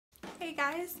Hey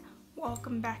guys,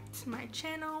 welcome back to my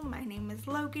channel. My name is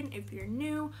Logan. If you're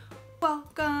new,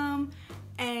 welcome.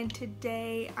 And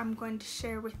today I'm going to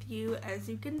share with you, as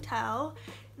you can tell,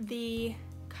 the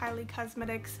Kylie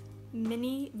Cosmetics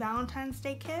mini Valentine's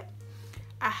Day kit.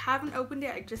 I haven't opened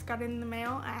it. I just got it in the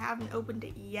mail. I haven't opened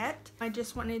it yet. I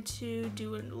just wanted to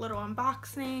do a little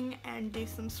unboxing and do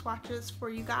some swatches for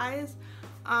you guys.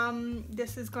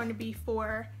 This is going to be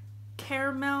for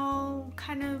caramel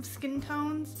kind of skin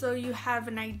tones, so you have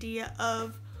an idea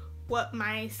of what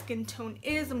my skin tone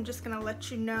is. I'm just gonna let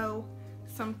you know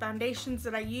some foundations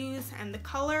that I use and the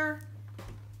color.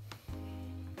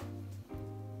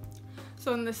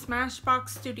 So in the Smashbox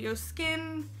Studio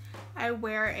Skin, I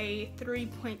wear a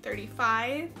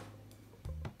 3.35.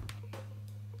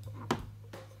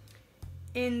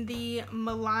 In the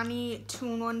Milani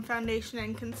 2-in-1 foundation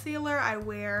and concealer, I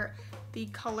wear the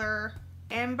color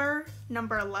Amber,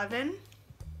 number 11.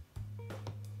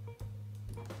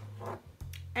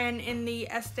 And in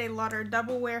the Estee Lauder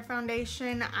Double Wear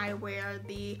foundation, I wear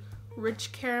the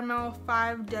Rich Caramel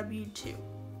 5W2.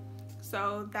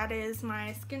 So that is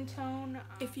my skin tone.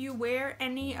 If you wear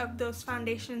any of those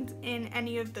foundations in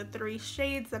any of the 3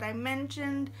 shades that I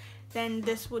mentioned, then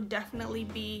this would definitely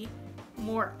be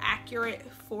more accurate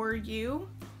for you.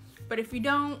 But if you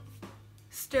don't,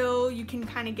 still you can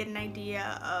kind of get an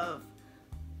idea of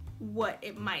what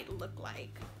it might look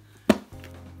like.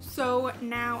 So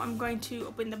now I'm going to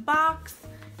open the box.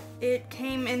 It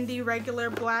came in the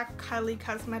regular black Kylie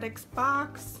Cosmetics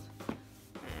box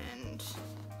and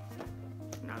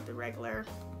not the regular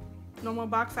normal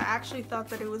box. I actually thought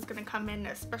that it was gonna come in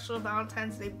a special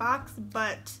Valentine's Day box,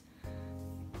 but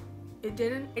it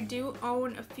didn't. I do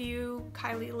own a few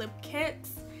Kylie lip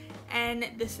kits, and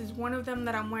this is one of them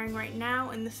that I'm wearing right now,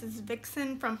 and this is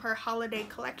Vixen from her holiday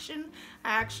collection.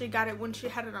 I actually got it when she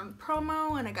had it on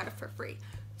promo, and I got it for free,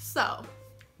 so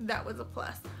that was a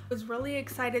plus. I was really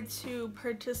excited to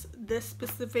purchase this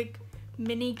specific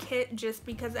mini kit just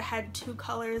because it had 2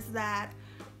 colors that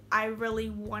I really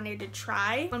wanted to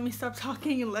try. Let me stop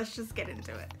talking and let's just get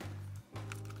into it.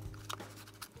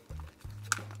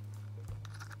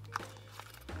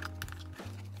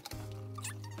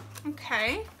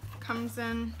 Okay. Comes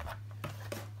in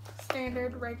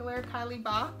standard regular Kylie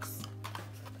box.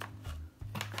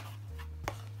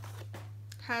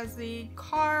 Has the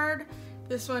card.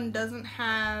 This one doesn't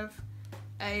have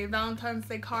a Valentine's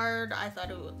Day card. I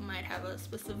thought it might have a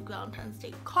specific Valentine's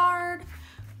Day card,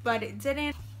 but it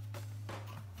didn't.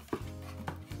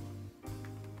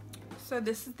 So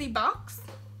this is the box.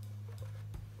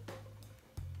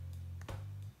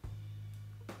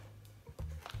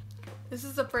 This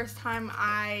is the first time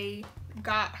I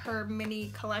got her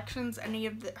mini collections,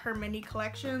 her mini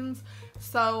collections,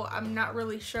 so I'm not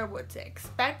really sure what to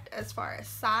expect as far as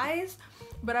size,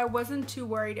 but I wasn't too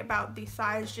worried about the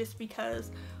size just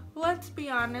because, let's be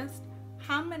honest,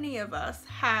 how many of us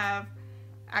have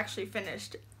actually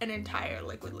finished an entire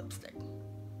liquid lipstick?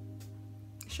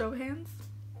 Show of hands?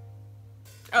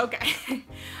 Okay.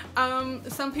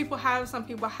 Some people have, some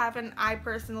people haven't. I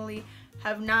personally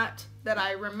have not that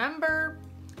I remember,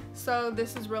 so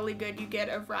this is really good. You get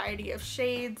a variety of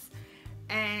shades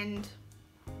and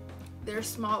they're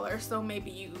smaller, so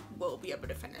maybe you will be able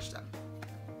to finish them.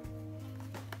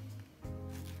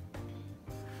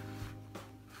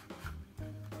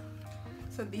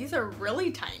 So these are really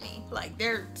tiny, like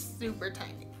they're super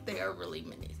tiny. They are really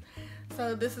minis.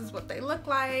 So this is what they look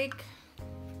like.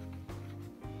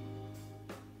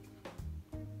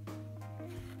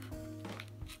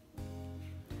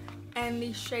 And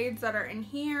the shades that are in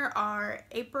here are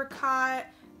Apricot,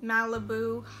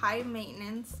 Malibu, High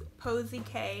Maintenance, Posy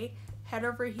K, Head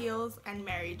Over Heels, and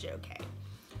Mary Jo K.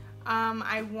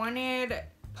 I wanted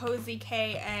Posy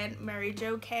K and Mary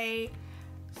Jo K,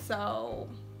 so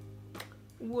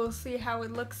we'll see how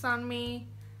it looks on me.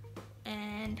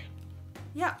 And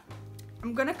yeah,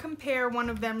 I'm gonna compare one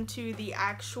of them to the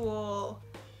actual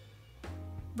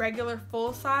regular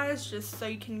full size just so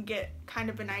you can get kind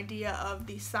of an idea of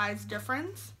the size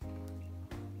difference.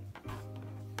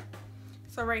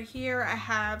 So right here I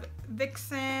have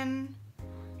Vixen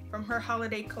from her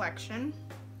holiday collection,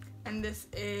 and this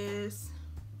is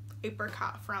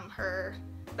Apricot from her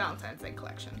Valentine's Day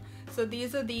collection. So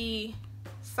these are the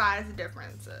size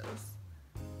differences.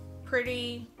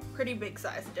 Pretty big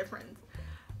size difference.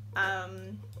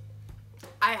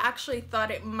 I actually thought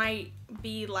it might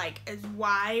be like as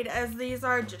wide as these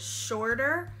are, just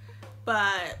shorter,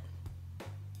 but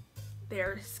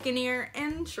they're skinnier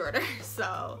and shorter,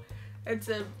 so it's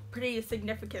a pretty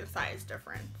significant size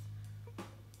difference.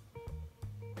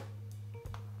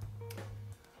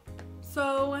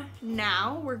 So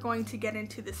now we're going to get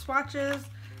into the swatches.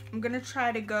 I'm gonna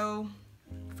try to go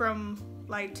from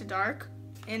light to dark.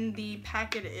 In the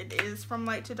packet it is from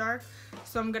light to dark,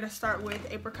 so I'm gonna start with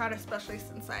apricot, especially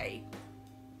since I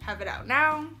have it out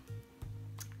now.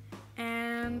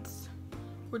 And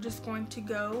we're just going to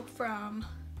go from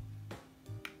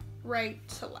right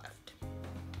to left.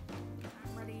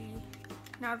 I'm ready.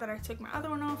 Now that I took my other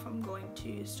one off, I'm going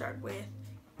to start with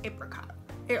apricot.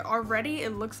 It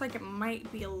looks like it might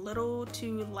be a little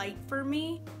too light for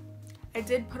me. I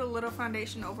did put a little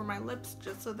foundation over my lips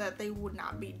just so that they would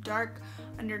not be dark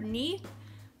underneath.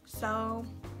 So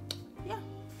yeah,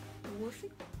 we'll see.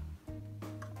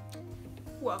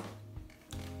 Whoa,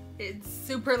 it's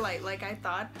super light like I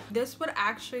thought. This would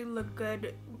actually look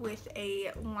good with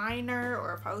a liner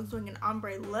or if I was doing an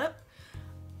ombre lip.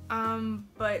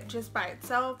 But just by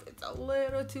itself, it's a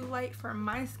little too light for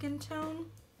my skin tone.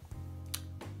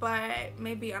 But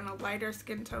maybe on a lighter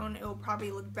skin tone it will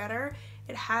probably look better.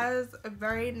 It has a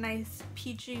very nice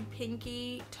peachy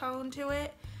pinky tone to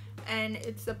it, and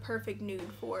it's the perfect nude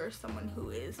for someone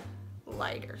who is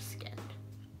lighter skinned.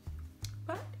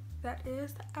 But that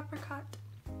is the apricot.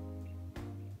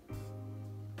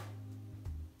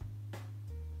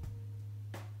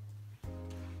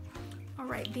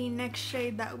 Alright, the next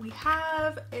shade that we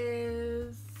have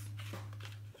is,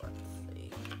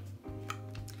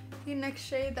 the next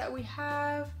shade that we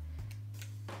have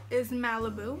is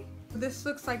Malibu. This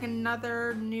looks like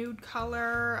another nude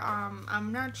color.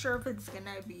 I'm not sure if it's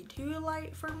gonna be too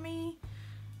light for me.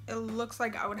 It looks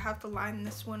like I would have to line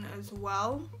this one as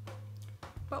well,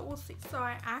 but we'll see. So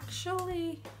I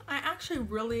actually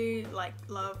really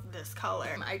love this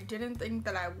color. I didn't think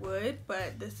that I would,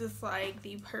 but this is like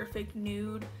the perfect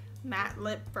nude matte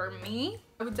lip for me.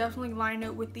 I would definitely line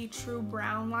it with the True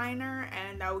Brown liner,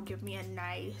 and that would give me a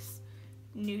nice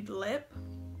nude lip.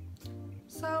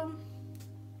 So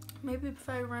maybe if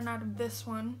I run out of this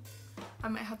one, I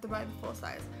might have to buy the full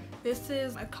size. This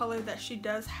is a color that she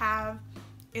does have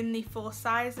in the full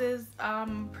sizes.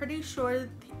 I'm pretty sure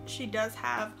she does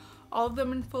have all of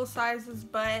them in full sizes,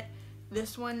 but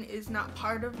this one is not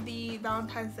part of the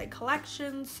Valentine's Day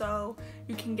collection, so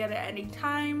you can get it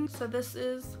anytime. So this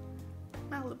is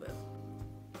Malibu.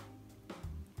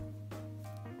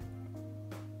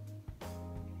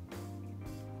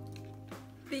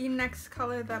 The next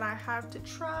color that I have to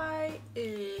try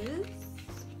is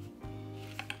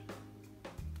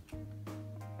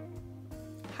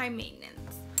High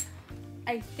Maintenance.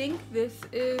 I think this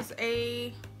is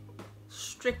a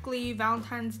strictly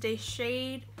Valentine's Day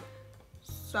shade,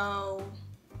 so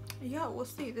yeah, we'll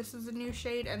see. This is a new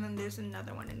shade, and then there's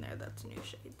another one in there that's a new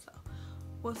shade, so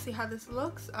we'll see how this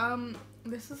looks.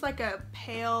 This is like a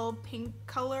pale pink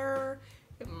color.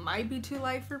 It might be too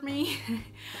light for me.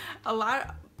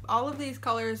 All of these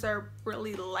colors are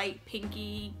really light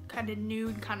pinky, kind of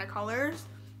nude kind of colors,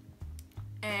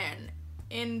 and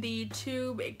in the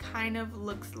tube it kind of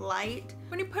looks light.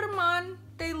 When you put them on,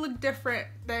 they look different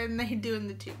than they do in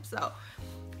the tube, so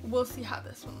we'll see how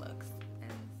this one looks.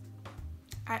 And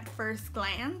at first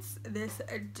glance, this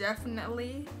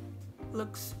definitely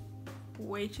looks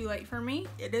way too light for me.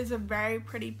 It is a very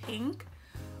pretty pink,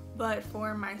 but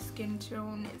for my skin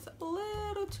tone it's a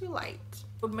little too light.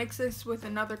 I would mix this with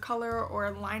another color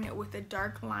or line it with a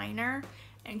dark liner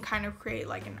and kind of create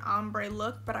like an ombre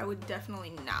look, but I would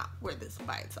definitely not wear this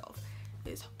by itself.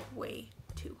 It is way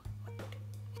too light.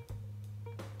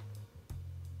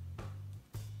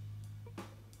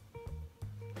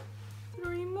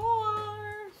 3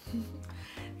 more.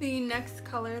 The next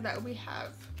color that we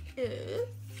have is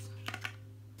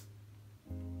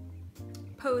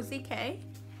Posy K.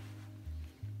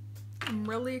 I'm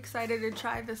really excited to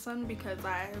try this one because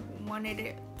I wanted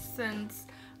it since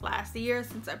last year,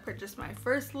 since I purchased my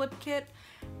first lip kit,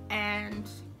 and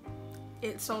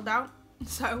it sold out,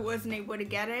 so I wasn't able to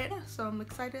get it. So I'm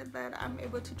excited that I'm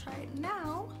able to try it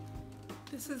now.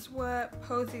 This is what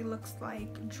Posy looks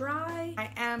like dry.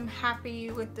 I am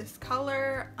happy with this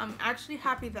color. I'm actually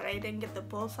happy that I didn't get the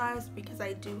full size because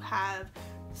I do have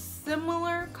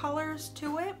similar colors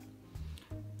to it,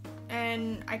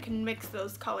 and I can mix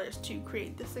those colors to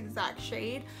create this exact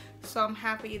shade. So I'm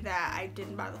happy that I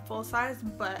didn't buy the full size,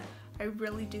 but I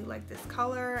really do like this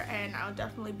color, and I'll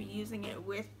definitely be using it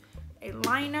with a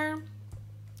liner,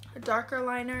 a darker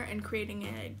liner, and creating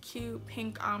a cute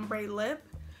pink ombre lip,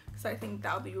 because I think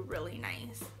that'll be really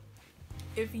nice.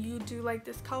 If you do like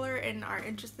this color and are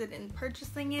interested in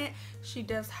purchasing it, she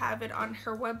does have it on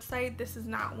her website. This is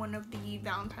not one of the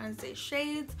Valentine's Day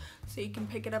shades, so you can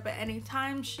pick it up at any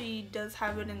time. She does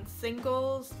have it in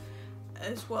singles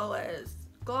as well as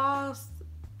gloss,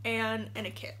 and in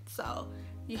a kit. So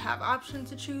you have options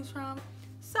to choose from.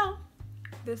 So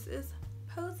this is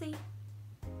Posy.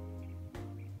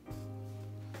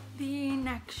 The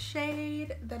next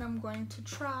shade that I'm going to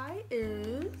try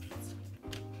is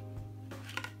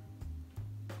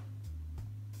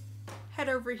Head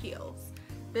Over Heels.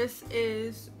 This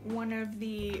is one of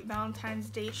the Valentine's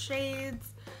Day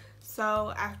shades.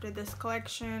 So after this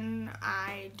collection,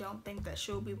 I don't think that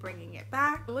she'll be bringing it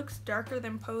back. It looks darker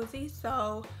than Posy,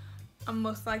 so I'm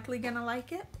most likely gonna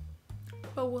like it,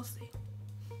 but we'll see.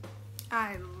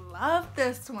 I love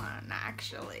this one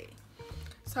actually.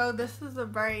 So this is a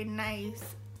very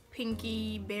nice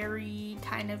pinky berry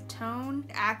kind of tone.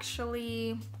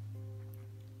 Actually,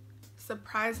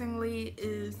 surprisingly,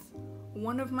 is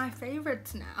one of my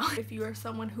favorites now. If you are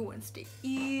someone who wants to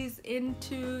ease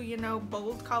into, you know,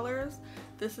 bold colors,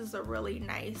 this is a really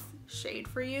nice shade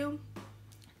for you.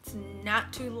 It's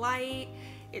not too light,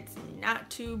 it's not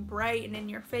too bright and in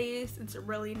your face. It's a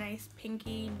really nice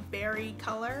pinky berry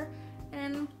color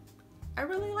and I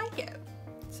really like it.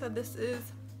 So this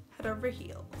is Head Over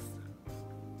Heels.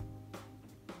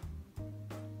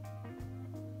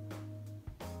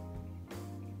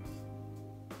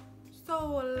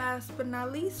 So last but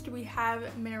not least, we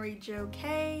have Mary Jo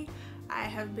K. I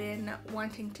have been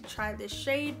wanting to try this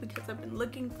shade because I've been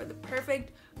looking for the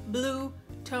perfect blue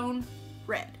tone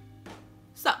red.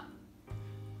 So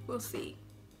we'll see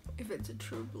if it's a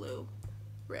true blue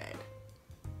red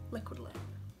liquid lip.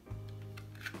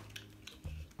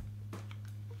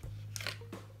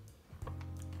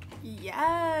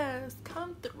 Yes,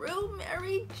 come through,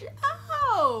 Mary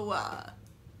Jo.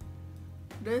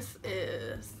 This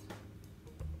is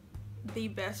the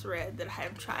best red that I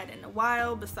have tried in a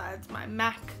while besides my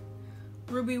MAC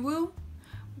Ruby Woo,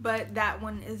 but that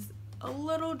one is a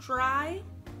little dry.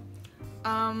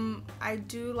 I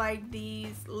do like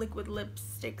these liquid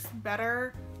lipsticks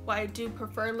better. Well, I do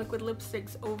prefer liquid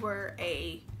lipsticks over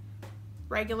a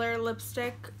regular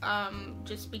lipstick,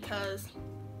 just because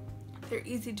they're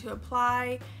easy to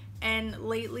apply, and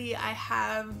lately I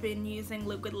have been using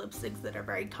liquid lipsticks that are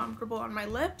very comfortable on my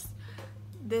lips.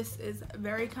 This is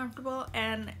very comfortable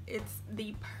and it's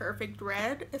the perfect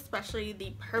red, especially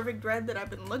the perfect red that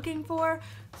I've been looking for.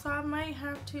 So I might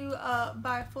have to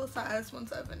buy full size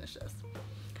once I finish this.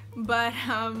 But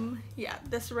yeah,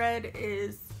 this red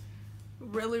is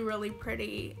really, really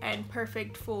pretty and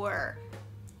perfect for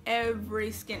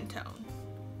every skin tone.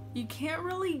 You can't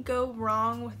really go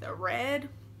wrong with a red.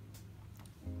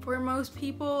 For most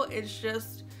people, it's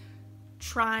just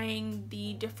trying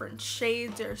the different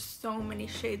shades. There's so many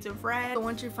shades of red. But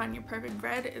once you find your perfect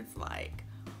red, it's like,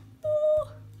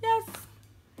 oh yes,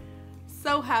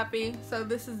 so happy. So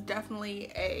this is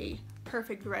definitely a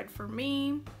perfect red for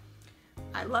me.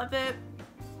 I love it.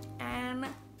 And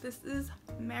this is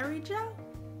Mary Jo.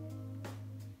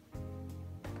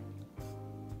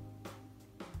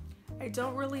 I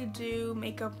don't really do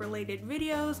makeup related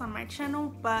videos on my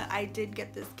channel, but I did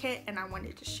get this kit and I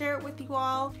wanted to share it with you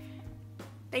all.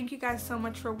 Thank you guys so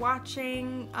much for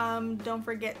watching. Don't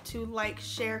forget to like,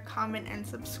 share, comment, and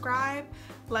subscribe.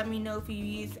 Let me know if you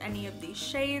use any of these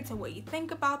shades and what you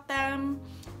think about them.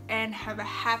 And have a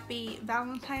happy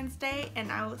Valentine's Day,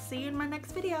 and I will see you in my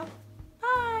next video.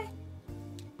 Bye!